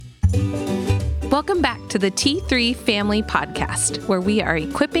Welcome back to the T3 Family Podcast, where we are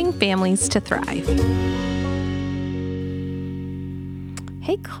equipping families to thrive.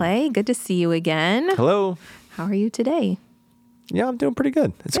 Hey, Clay, good to see you again. Hello. How are you today? Yeah, I'm doing pretty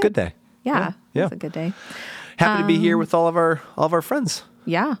good. It's a good day. Yeah. Yeah. It's a good day. Happy to be here with all of our friends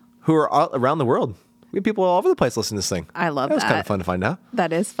Yeah. who are all around the world. We have people all over the place listening to this thing. I love that. Was that. kind of fun to find out.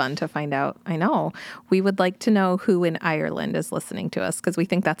 That is fun to find out. I know. We would like to know who in Ireland is listening to us because we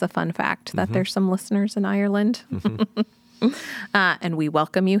think that's a fun fact that there's some listeners in Ireland. And we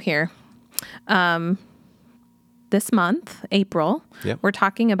welcome you here. This month, April, Yep. we're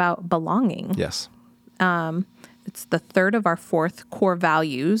talking about belonging. Yes. It's the third of our fourth core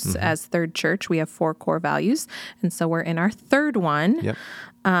values. As Third Church, we have 4 core values. And so we're in our third one. Yep.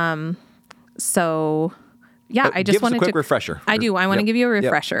 So, yeah, I just give us wanted a quick to refresher. I do. I want to Yep. give you a Yep.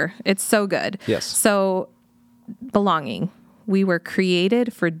 refresher. It's so good. Yes. So, belonging. We were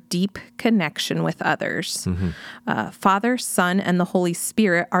created for deep connection with others. Father, Son, and the Holy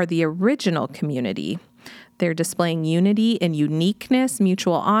Spirit are the original community. They're displaying unity and uniqueness,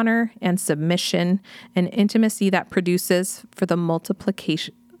 mutual honor and submission, and intimacy that produces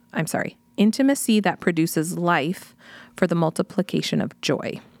intimacy that produces life for the multiplication of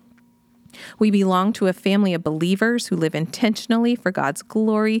joy. We belong to a family of believers who live intentionally for God's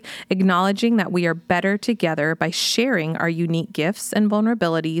glory, acknowledging that we are better together by sharing our unique gifts and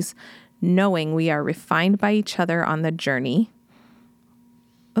vulnerabilities, knowing we are refined by each other on the journey.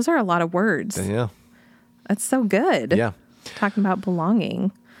 Those are a lot of words. Yeah. That's so good. Yeah. Talking about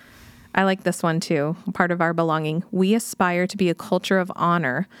belonging. I like this one too. Part of our belonging. We aspire to be a culture of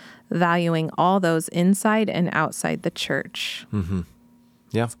honor, valuing all those inside and outside the church.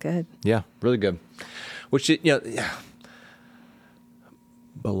 Yeah. Good. Yeah. Really good.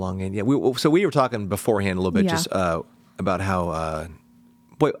 Belonging. Yeah. So we were talking beforehand a little bit just about how,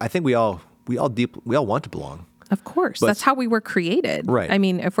 I think we all want to belong. Of course. That's how we were created. Right. I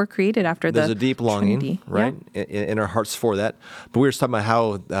mean, if we're created after There's a deep longing, Trinity. right, in our hearts for that. But we were just talking about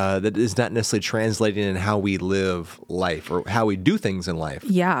how that is not necessarily translating in how we live life or how we do things in life.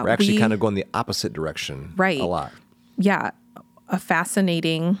 Yeah, We're actually kind of going the opposite direction a lot. Yeah. A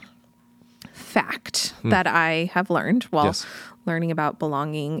fascinating fact that I have learned while learning about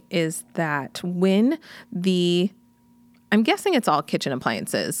belonging is that I'm guessing it's all kitchen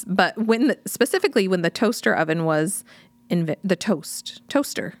appliances, but specifically when the toaster oven was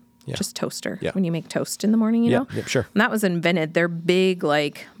toaster, just toaster, when you make toast in the morning, you know? Yep, sure. When that was invented, their big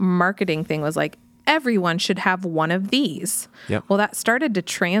marketing thing was everyone should have one of these. Yep. Well, that started to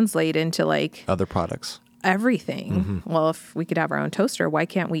translate into other products. Everything. Well, if we could have our own toaster, why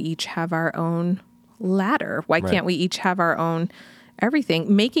can't we each have our own ladder? Why can't we each have our own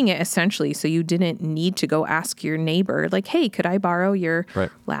everything? Making it essentially so you didn't need to go ask your neighbor, hey, could I borrow your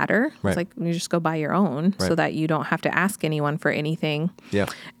ladder? Right. It's you just go buy your own so that you don't have to ask anyone for anything. Yeah.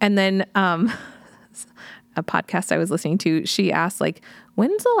 And then a podcast I was listening to, she asked,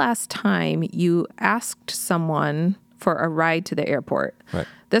 when's the last time you asked someone for a ride to the airport? Right.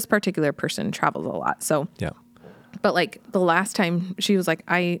 This particular person travels a lot. So, yeah. But the last time she was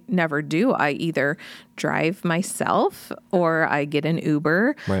I never do. I either drive myself or I get an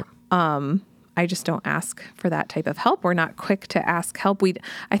Uber. Right. I just don't ask for that type of help. We're not quick to ask help.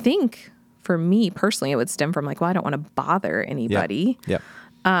 I think for me personally, it would stem from I don't want to bother anybody. Yeah.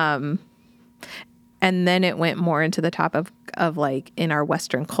 And then it went more into the top of in our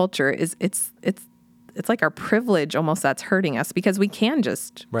Western culture it's our privilege almost that's hurting us because we can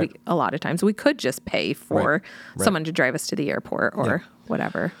just, a lot of times we could just pay for someone to drive us to the airport or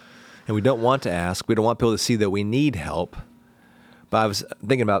whatever. And we don't want to ask. We don't want people to see that we need help. But I was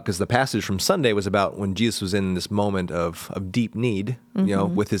thinking about, because the passage from Sunday was about when Jesus was in this moment of deep need,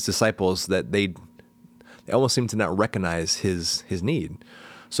 with his disciples, that they almost seemed to not recognize his need.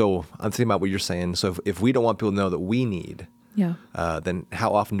 So I'm thinking about what you're saying. So if we don't want people to know that we need, then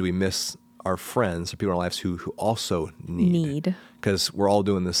how often do we miss our friends or people in our lives who also need? Because we're all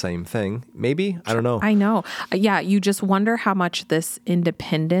doing the same thing. Maybe? I don't know. I know. Yeah, you just wonder how much this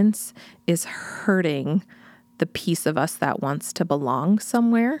independence is hurting the piece of us that wants to belong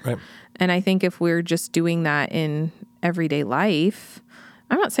somewhere. Right. And I think if we're just doing that in everyday life,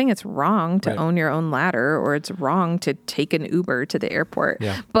 I'm not saying it's wrong to own your own ladder or it's wrong to take an Uber to the airport.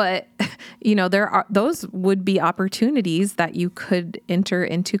 Yeah. But, those would be opportunities that you could enter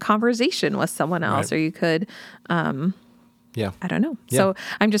into conversation with someone else or you could, I don't know. Yeah. So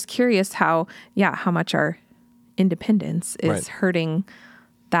I'm just curious how much our independence is hurting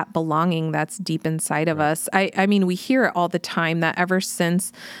that belonging that's deep inside of us. I mean, we hear it all the time that ever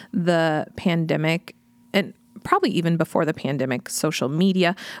since the pandemic, and probably even before the pandemic, social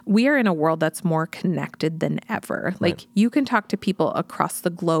media, we are in a world that's more connected than ever. Like Right. you can talk to people across the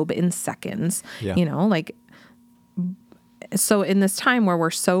globe in seconds, Yeah. you know, like, so in this time where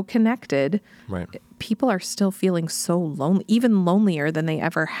we're so connected, Right. people are still feeling so lonely, even lonelier than they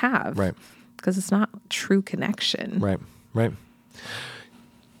ever have. Right. Because it's not true connection. Right. Right.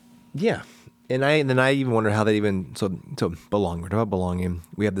 Yeah. And then I even wonder how that even, so belong, we're talking about belonging.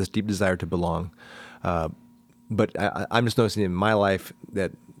 We have this deep desire to belong. But I'm just noticing in my life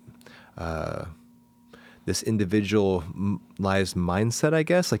that this individualized mindset, I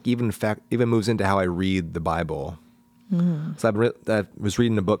guess, like even moves into how I read the Bible. So I was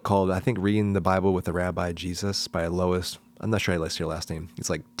reading a book called, I think, Reading the Bible with the Rabbi Jesus by Lois. I'm not sure how to say her last name. It's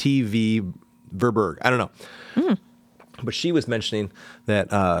like T.V. Verberg. I don't know. But she was mentioning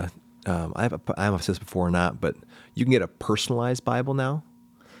that, I don't know if I said this before or not, but you can get a personalized Bible now.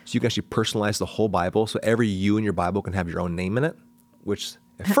 So you can actually personalize the whole Bible. So every you in your Bible can have your own name in it, which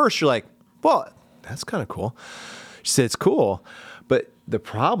at first you're like, well, that's kind of cool. She said, it's cool. But the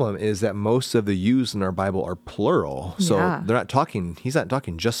problem is that most of the yous in our Bible are plural. So he's not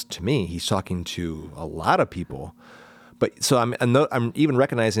talking just to me. He's talking to a lot of people. But so I'm even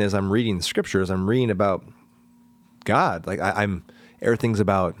recognizing as I'm reading the scriptures, I'm reading about God. Like everything's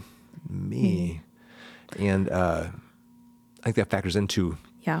about me. And I think that factors into,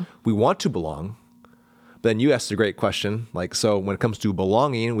 we want to belong. But then you asked a great question. Like, so when it comes to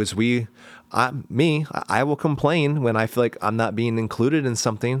belonging, I will complain when I feel like I'm not being included in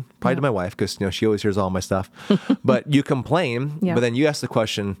something, probably to my wife, because, you know, she always hears all my stuff. But you complain, but then you ask the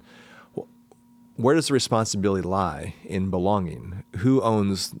question, where does the responsibility lie in belonging? Who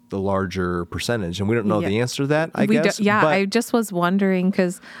owns the larger percentage? And we don't know the answer to that, I guess. But I just was wondering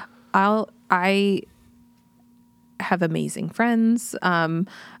because I have amazing friends.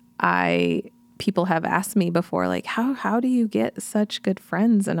 People have asked me before, like, how do you get such good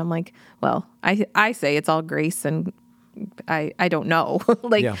friends? And I'm like, well, I say it's all grace, and I don't know.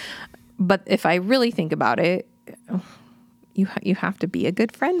 But if I really think about it, you have to be a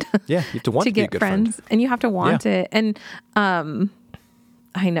good friend. Yeah, you have to want to get be a good friends, friend. and you have to want it. And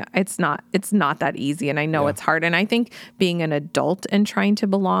I know it's not that easy, and I know it's hard. And I think being an adult and trying to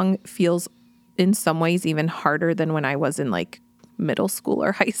belong feels in some ways even harder than when I was in like middle school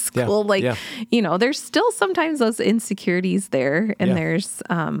or high school. You know, there's still sometimes those insecurities there, and there's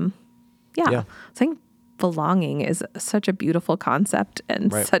So I think belonging is such a beautiful concept,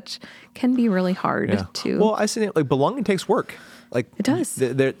 and can be really hard to. Well, I say like belonging takes work. Like it does.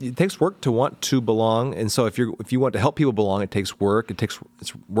 It takes work to want to belong, and so if you want to help people belong, it takes work.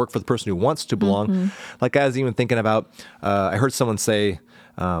 It's work for the person who wants to belong. Like I was even thinking about, I heard someone say,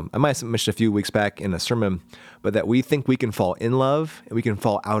 I might have mentioned a few weeks back in a sermon, but that we think we can fall in love and we can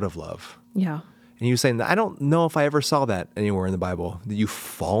fall out of love. Yeah. And he was saying, I don't know if I ever saw that anywhere in the Bible. That you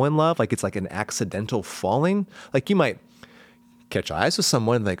fall in love, like it's like an accidental falling. Like you might catch eyes with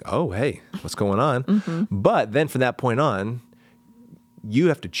someone like, oh, hey, what's going on? But then from that point on, you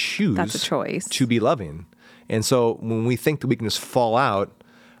have to choose. That's a choice. To be loving. And so when we think that we can just fall out,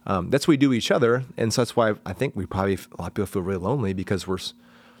 that's what we do to each other. And so that's why I think a lot of people feel really lonely, because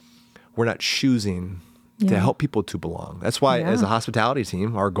we're not choosing to help people to belong. That's why as a hospitality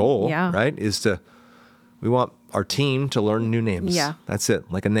team, our goal, right, is we want our team to learn new names. Yeah. That's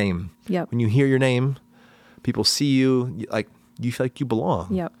it. Like a name. Yep. When you hear your name, people see you, like you feel like you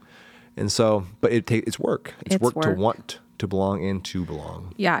belong. Yep. And so, but it's work. It's work to want to belong and to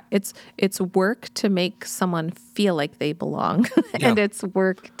belong. Yeah. It's work to make someone feel like they belong. And it's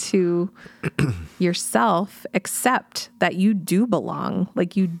work to yourself accept that you do belong.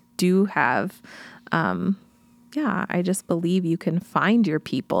 Like you do have, I just believe you can find your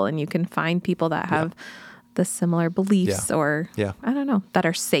people, and you can find people that have the similar beliefs or, I don't know, that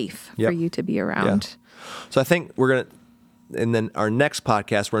are safe for you to be around. Yeah. So I think and then our next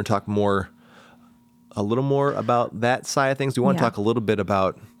podcast, we're going to talk a little more about that side of things. We want to talk a little bit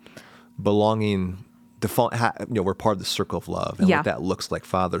about belonging, we're part of the circle of love, and what that looks like,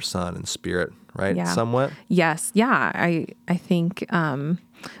 Father, Son, and Spirit, right? Yeah. Somewhat. Yes. Yeah. I think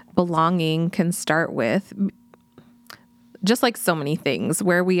belonging can start with, just like so many things,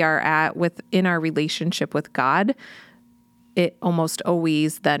 where we are at within our relationship with God, it almost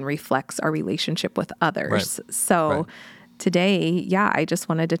always then reflects our relationship with others. Right. So today, I just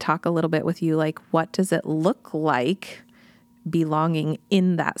wanted to talk a little bit with you, like, what does it look like belonging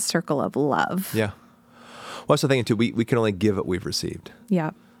in that circle of love? Yeah. Well, that's the thing too. We can only give what we've received.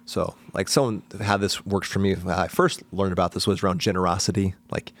 Yeah. So, like, how this works for me, when I first learned about this was around generosity.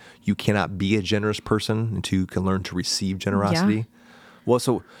 Like, you cannot be a generous person until you can learn to receive generosity. Yeah. Well,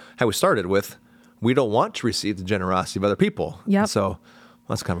 so how we started with, we don't want to receive the generosity of other people. Yep. And so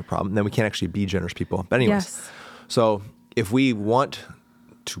that's kind of a problem. Then we can't actually be generous people. But anyways, Yes. so if we want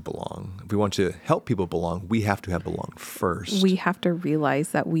to belong, if we want to help people belong, we have to have belong first. We have to realize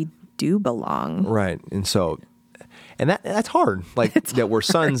that we do belong. Right. And so, and that's hard. Like that we're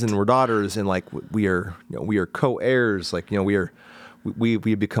sons and we're daughters, and like we are, we are co-heirs. Like, we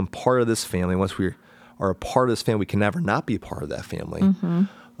become part of this family. Once we are a part of this family, we can never not be a part of that family. Mm-hmm.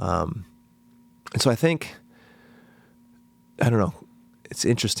 And so I think, I don't know, it's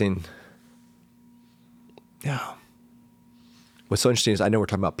interesting. Yeah. What's so interesting is I know we're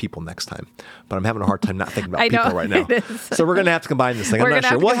talking about people next time, but I'm having a hard time not thinking about people right now. So we're going to have to combine this thing. I'm not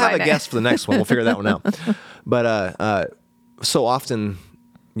sure. We'll have a guest for the next one. We'll figure that one out. But so often,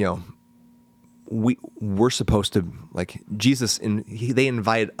 we're supposed to, like Jesus, they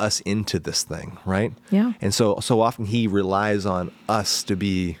invited us into this thing, right? Yeah. And so often he relies on us to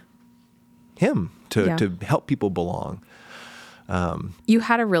be him, to help people belong. You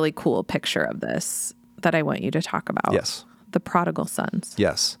had a really cool picture of this that I want you to talk about. Yes. The prodigal sons.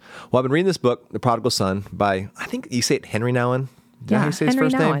 Yes. Well, I've been reading this book, The Prodigal Son, by, I think you say it Henry Nouwen. Did I say his Henry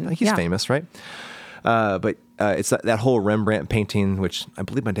first Nouwen. name? I think he's famous, right? But it's that whole Rembrandt painting, which I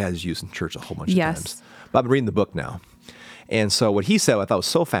believe my dad has used in church a whole bunch of times. But I've been reading the book now. And so what he said, what I thought was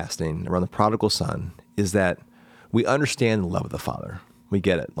so fascinating around the prodigal son, is that we understand the love of the Father. We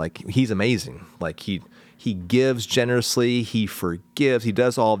get it. Like, he's amazing. Like, he gives generously, he forgives, he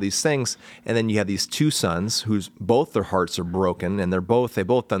does all these things. And then you have these two sons whose both their hearts are broken, and they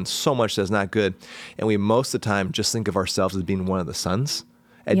both done so much that's not good. And we most of the time just think of ourselves as being one of the sons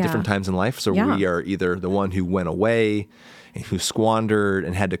at different times in life. So we are either the one who went away and who squandered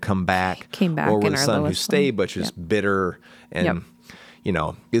and had to come back, or we're the son who stayed but just bitter and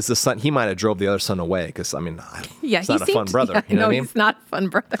is the son. He might have drove the other son away because he's not a fun brother. Yeah, you know what I mean? He's not a fun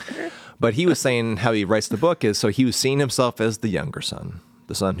brother. But he was saying how he writes the book is, so he was seeing himself as the younger son,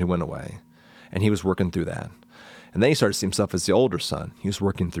 the son who went away, and he was working through that. And then he started seeing himself as the older son. He was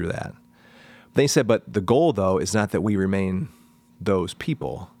working through that. Then he said, but the goal, though, is not that we remain those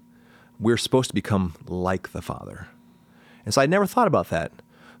people. We're supposed to become like the Father. And so I never thought about that.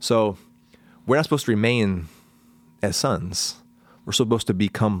 So we're not supposed to remain as sons. We're supposed to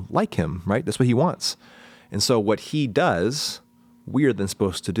become like him, right? That's what he wants. And so what he does, we're then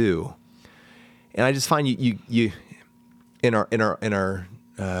supposed to do. And I just find you in our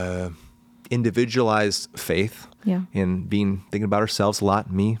individualized faith, in thinking about ourselves a lot.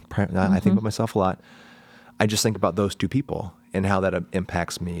 I think about myself a lot. I just think about those two people and how that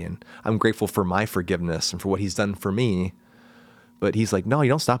impacts me. And I'm grateful for my forgiveness and for what he's done for me. But he's like, no, you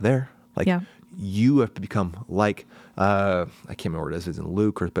don't stop there. Like, you have to become like, I can't remember what it is. It's in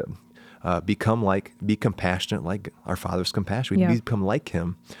Luke, but be compassionate like our Father's compassion. We become like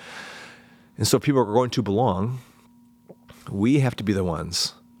him. And so if people are going to belong, we have to be the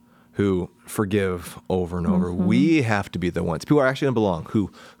ones who forgive over and over. Mm-hmm. We have to be the ones. People are actually going to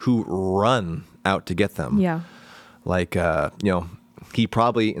belong who run out to get them. Yeah. Like, he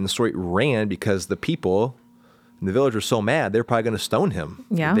probably in the story ran because the people in the village were so mad, they're probably going to stone him.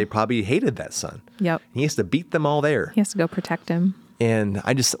 Yeah. They probably hated that son. Yep. He has to beat them all there. He has to go protect him. And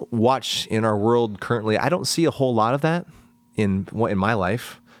I just watch in our world currently, I don't see a whole lot of that in my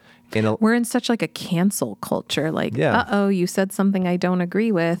life. We're in such like a cancel culture. Like, you said something I don't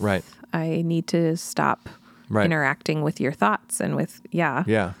agree with. Right. I need to stop interacting with your thoughts and with,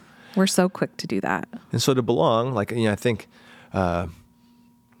 We're so quick to do that. And so to belong, like, I think, I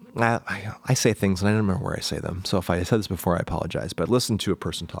say things and I don't remember where I say them. So if I said this before, I apologize. But listen to a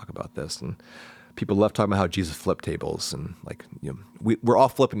person talk about this, and people love talking about how Jesus flipped tables, and like, we're all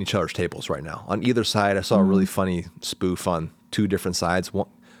flipping each other's tables right now. On either side, I saw a really funny spoof on two different sides. One,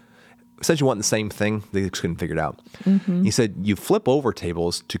 essentially wanting the same thing, they just couldn't figure it out. Mm-hmm. He said, you flip over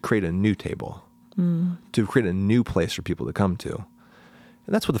tables to create a new table, to create a new place for people to come to.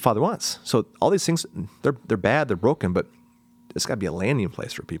 And that's what the Father wants. So all these things, they're bad, they're broken, but it's got to be a landing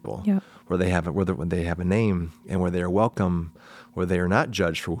place for people where they have a name and where they are welcome, where they are not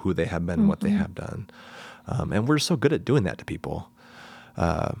judged for who they have been and what they have done. And we're so good at doing that to people.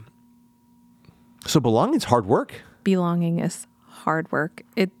 So belonging is hard work. Belonging is hard work.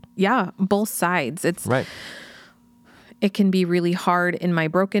 Both sides. It's right. It can be really hard in my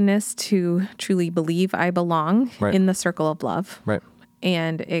brokenness to truly believe I belong in the circle of love. Right.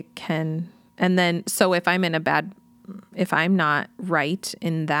 And so if I'm not right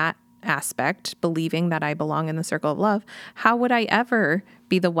in that aspect, believing that I belong in the circle of love, how would I ever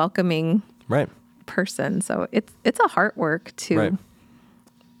be the welcoming person? So it's a hard work to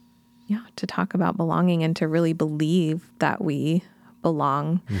talk about belonging and to really believe that we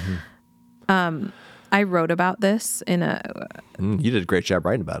belong. Mm-hmm. I wrote about this in You did a great job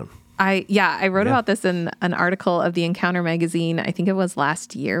writing about them. I wrote about this in an article of the Encounter magazine. I think it was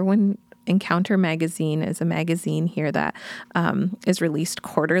last year, when Encounter magazine is a magazine here that is released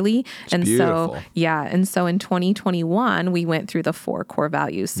quarterly. It's beautiful. And so in 2021, we went through the 4 core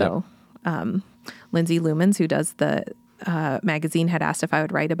values. So Lindsay Lumens, who does the magazine, had asked if I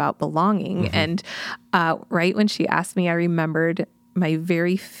would write about belonging. And right when she asked me, I remembered my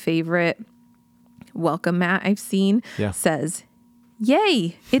very favorite welcome mat I've seen says,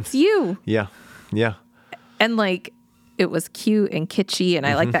 "Yay, it's you." Yeah. And like, it was cute and kitschy, and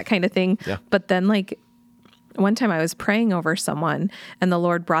I like that kind of thing. Yeah. But then like one time I was praying over someone, and the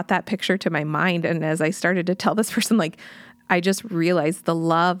Lord brought that picture to my mind. And as I started to tell this person, like, I just realized the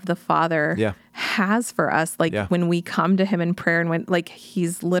love the Father has for us. Like when we come to him in prayer, and when like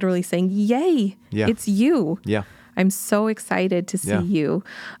he's literally saying, "Yay, it's you." Yeah. I'm so excited to see you.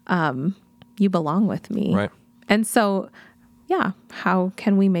 You belong with me. Right. And so, how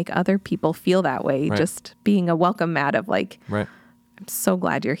can we make other people feel that way? Right. Just being a welcome mat of like, Right. I'm so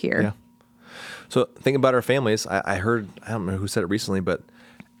glad you're here. Yeah. So thinking about our families, I heard, I don't remember who said it recently, but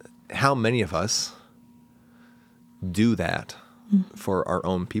how many of us do that for our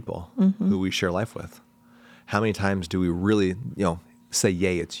own people who we share life with? How many times do we really, say,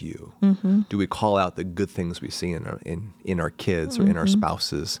 "Yay, it's you"? Do we call out the good things we see in our kids or in our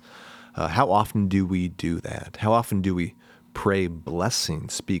spouses? How often do we do that? How often do we pray blessing,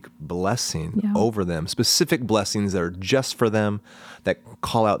 speak blessing over them, specific blessings that are just for them, that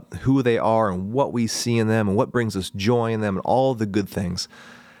call out who they are and what we see in them and what brings us joy in them and all the good things?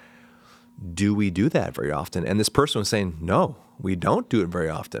 Do we do that very often? And this person was saying, no, we don't do it very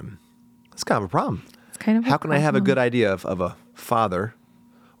often. It's kind of a problem. It's kind of How can I have a good idea of a father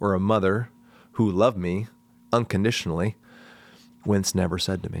or a mother who love me unconditionally when it's never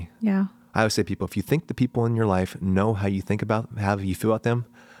said to me? Yeah. I always say to people, if you think the people in your life know how you think about, how you feel about them,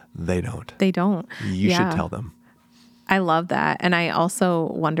 they don't. They don't. You should tell them. I love that. And I also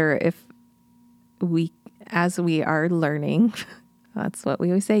wonder if as we are learning, that's what we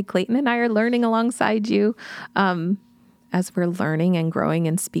always say, Clayton and I are learning alongside you. As we're learning and growing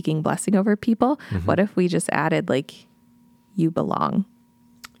and speaking blessing over people, what if we just added like, "You belong"?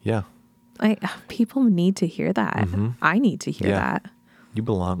 Yeah. People need to hear that. I need to hear that. You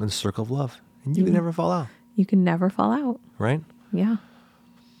belong in the circle of love, and you can never fall out. You can never fall out. Right? Yeah.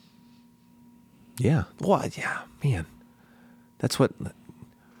 Yeah. Well, man. That's what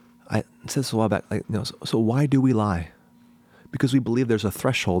I said this a while back. So why do we lie? Because we believe there's a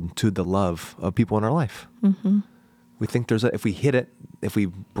threshold to the love of people in our life. We think if we hit it, if we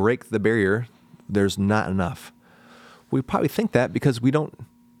break the barrier, there's not enough. We probably think that because we don't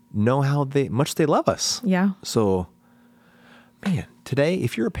know how much they love us. Yeah. So, man, today,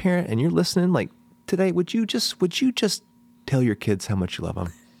 if you're a parent and you're listening, like today, would you just tell your kids how much you love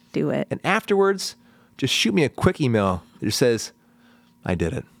them? Do it. And afterwards, just shoot me a quick email that just says, "I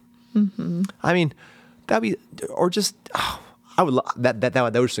did it." I mean, that'd be, or just, I would that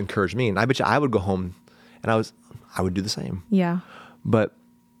would just encourage me, and I bet you I would go home, and I would do the same. Yeah. But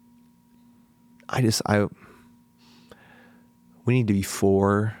we need to be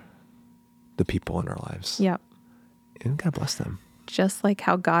for the people in our lives. Yep. And God bless them. Just like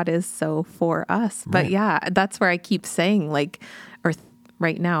how God is so for us. But Right. that's where I keep saying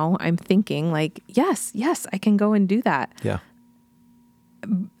right now I'm thinking like, yes, I can go and do that. Yeah.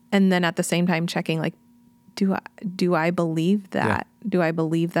 And then at the same time checking like, do I believe that? Yeah. Do I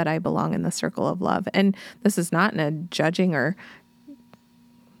believe that I belong in the circle of love? And this is not in a judging or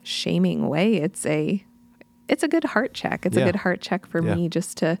shaming way. It's a good heart check. It's a good heart check for me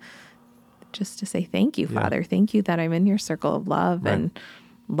just to say, thank you, Father. Thank you that I'm in your circle of love, and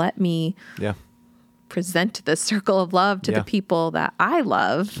let me present this circle of love to the people that I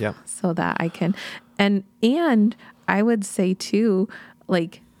love so that I can, and I would say too,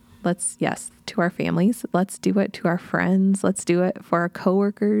 like, to our families, let's do it to our friends. Let's do it for our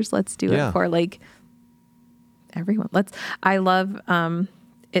coworkers. Let's do it for like everyone. I love,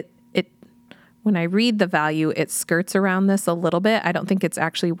 when I read the value, it skirts around this a little bit. I don't think it's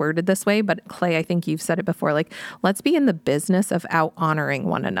actually worded this way, but Clay, I think you've said it before. Like, let's be in the business of out honoring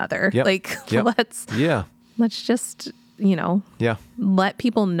one another. Like, let's just, let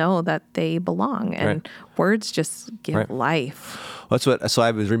people know that they belong, and words just give life. So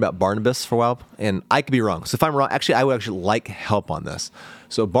I was reading about Barnabas for a while, and I could be wrong. So if I'm wrong, I would actually like help on this.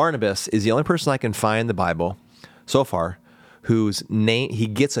 So Barnabas is the only person I can find in the Bible so far whose name, he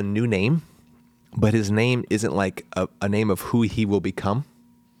gets a new name, but his name isn't like a name of who he will become.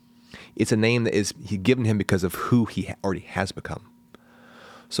 It's a name that is given him because of who he already has become.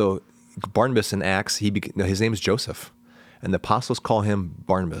 So Barnabas in Acts, his name is Joseph. And the apostles call him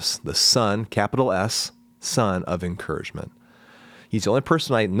Barnabas, the son, capital S, son of encouragement. He's the only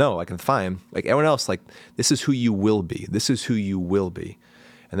person I know, I can find, like everyone else, like, this is who you will be. This is who you will be.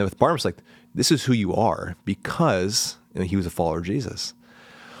 And then with Barnabas, like, this is who you are because he was a follower of Jesus.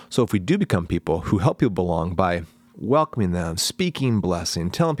 So if we do become people who help people belong by welcoming them, speaking blessing,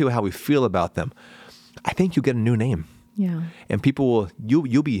 telling people how we feel about them, I think you'll get a new name. Yeah. And people will,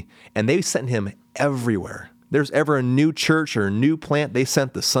 you'll be, and they sent him everywhere. There's ever a new church or a new plant, they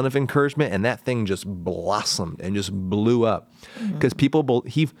sent the son of encouragement, and that thing just blossomed and just blew up. Because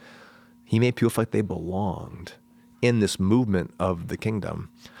he made people feel like they belonged in this movement of the kingdom.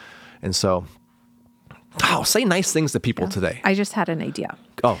 And so, say nice things to people today. I just had an idea.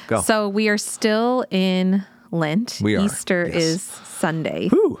 Oh, go. So we are still in Lent. We are. Easter Yes. is Sunday.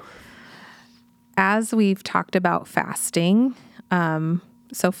 Whew. As we've talked about fasting,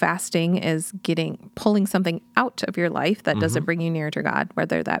 so fasting is pulling something out of your life that doesn't bring you near to God,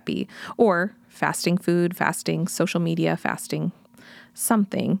 whether that be, or fasting food, fasting social media, fasting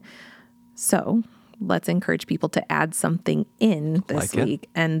something. So let's encourage people to add something in this week.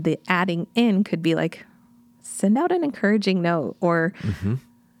 And the adding in could be like, send out an encouraging note or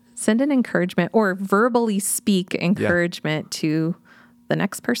send an encouragement or verbally speak encouragement to the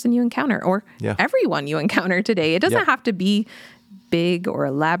next person you encounter or everyone you encounter today. It doesn't have to be big or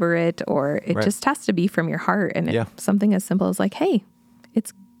elaborate, or it just has to be from your heart. And something as simple as like, hey,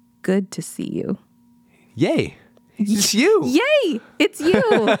 it's good to see you. Yay. It's you. Yay. It's you.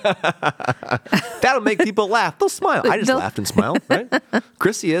 That'll make people laugh. They'll smile. I just laughed and smiled, right?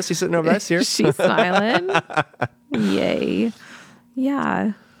 Chrissy is. She's sitting over there. Here. She's smiling. Yay.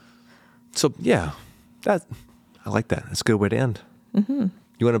 Yeah. So, I like that. That's a good way to end.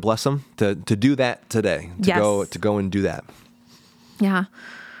 You want to bless them to do that today, to go and do that. Yeah.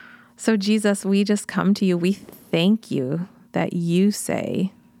 So Jesus, we just come to you. We thank you that you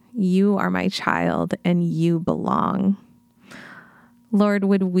say, you are my child and you belong. Lord,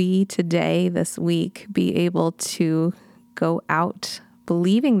 would we today, this week, be able to go out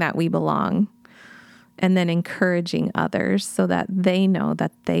believing that we belong and then encouraging others so that they know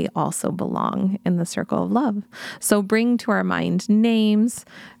that they also belong in the circle of love. So bring to our mind names,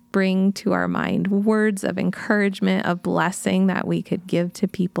 bring to our mind words of encouragement, of blessing that we could give to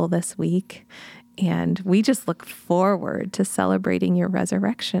people this week. And we just look forward to celebrating your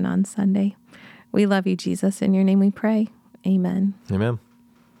resurrection on Sunday. We love you, Jesus. In your name we pray. Amen. Amen.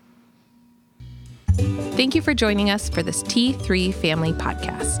 Thank you for joining us for this T3 Family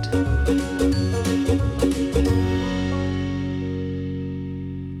Podcast.